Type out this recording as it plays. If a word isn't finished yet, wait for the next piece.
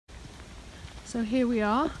So here we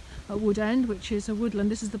are at Wood End, which is a woodland.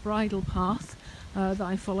 This is the bridle path that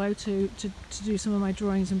I follow to do some of my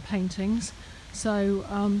drawings and paintings.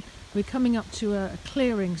 So we're coming up to a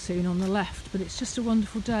clearing soon on the left, but it's just a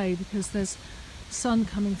wonderful day because there's sun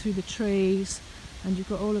coming through the trees and you've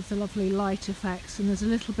got all of the lovely light effects, and there's a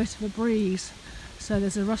little bit of a breeze, so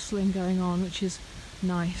there's a rustling going on, which is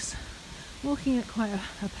nice. Walking at quite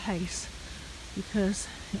a pace because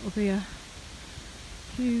it will be a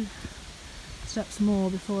few steps more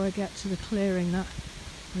before I get to the clearing that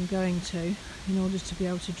I'm going to in order to be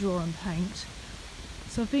able to draw and paint.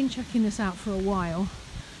 So I've been checking this out for a while,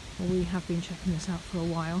 or we have been checking this out for a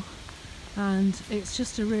while, and it's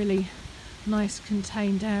just a really nice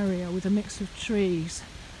contained area with a mix of trees,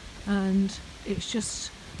 and it's just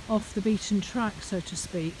off the beaten track, so to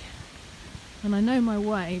speak. And I know my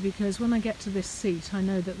way because when I get to this seat I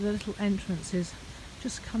know that the little entrance is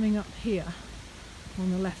just coming up here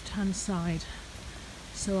on the left hand side,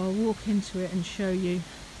 so I'll walk into it and show you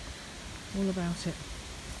all about it.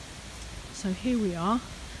 So here we are,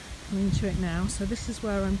 coming to it now. So this is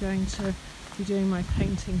where I'm going to be doing my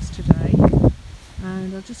paintings today,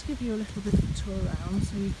 and I'll just give you a little bit of a tour around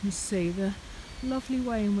so you can see the lovely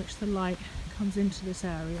way in which the light comes into this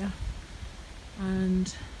area,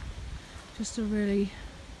 and just a really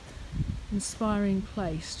inspiring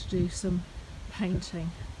place to do some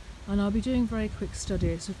painting. And I'll be doing very quick study.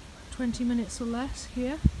 It's 20 minutes or less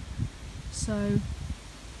here, so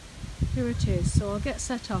here it is. So I'll get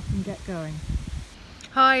set up and get going.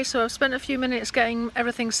 Hi, so I've spent a few minutes getting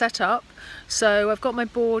everything set up. So I've got my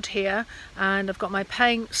board here and I've got my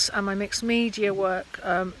paints and my mixed media work,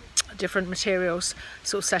 different materials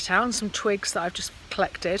sort of set out, and some twigs that I've just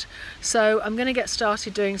collected. So I'm going to get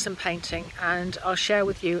started doing some painting and I'll share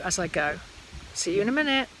with you as I go. See you in a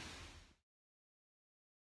minute.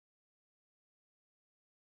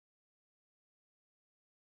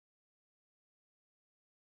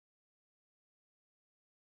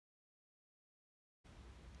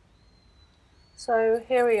 So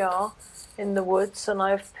here we are in the woods, and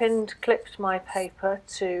I've clipped my paper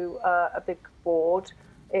to a big board.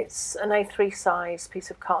 It's an A3 size piece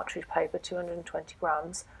of cartridge paper, 220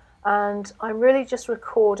 grams, and I'm really just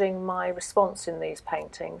recording my response in these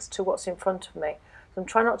paintings to what's in front of me. So I'm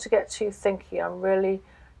trying not to get too thinky. I'm really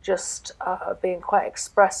just being quite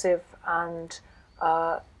expressive and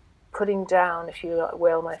putting down, if you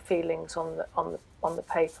will, my feelings on the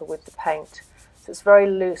paper with the paint. So it's very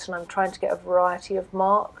loose, and I'm trying to get a variety of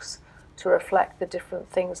marks to reflect the different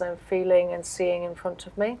things I'm feeling and seeing in front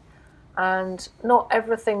of me. And not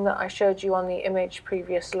everything that I showed you on the image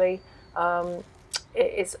previously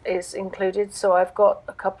is included, so I've got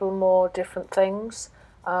a couple more different things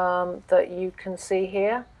that you can see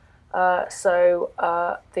here. The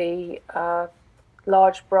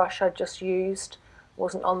large brush I just used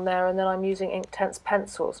wasn't on there, and then I'm using Inktense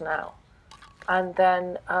pencils now. And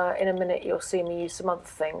then in a minute you'll see me use some other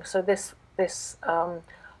things. So this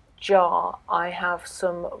jar, I have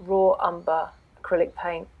some raw umber acrylic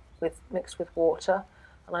paint mixed with water,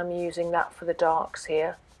 and I'm using that for the darks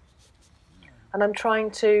here. And I'm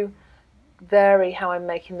trying to vary how I'm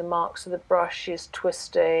making the marks, so the brush is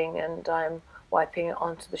twisting and I'm wiping it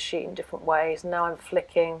onto the sheet in different ways. Now I'm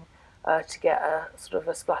flicking to get a sort of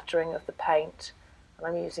a splattering of the paint, and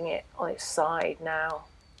I'm using it on its side now.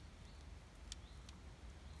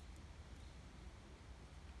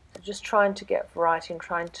 Just trying to get variety and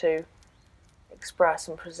trying to express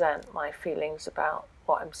and present my feelings about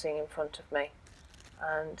what I'm seeing in front of me,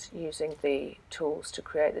 and using the tools to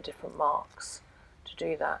create the different marks to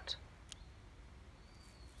do that.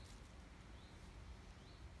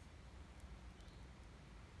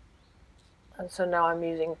 And so now I'm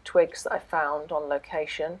using twigs that I found on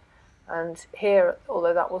location, and here,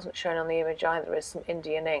 although that wasn't shown on the image either, is some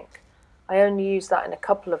Indian ink. I only used that in a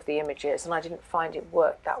couple of the images and I didn't find it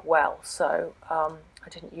worked that well, so I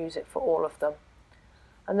didn't use it for all of them.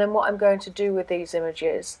 And then what I'm going to do with these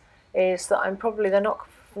images is that they're not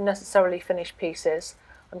necessarily finished pieces.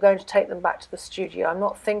 I'm going to take them back to the studio. I'm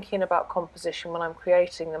not thinking about composition when I'm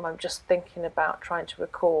creating them, I'm just thinking about trying to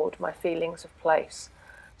record my feelings of place.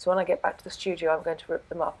 So when I get back to the studio I'm going to rip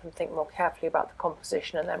them up and think more carefully about the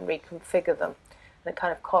composition and then reconfigure them in a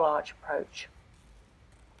kind of collage approach.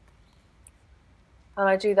 And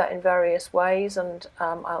I do that in various ways, and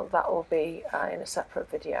that will be in a separate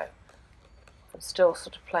video. I'm still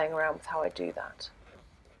sort of playing around with how I do that.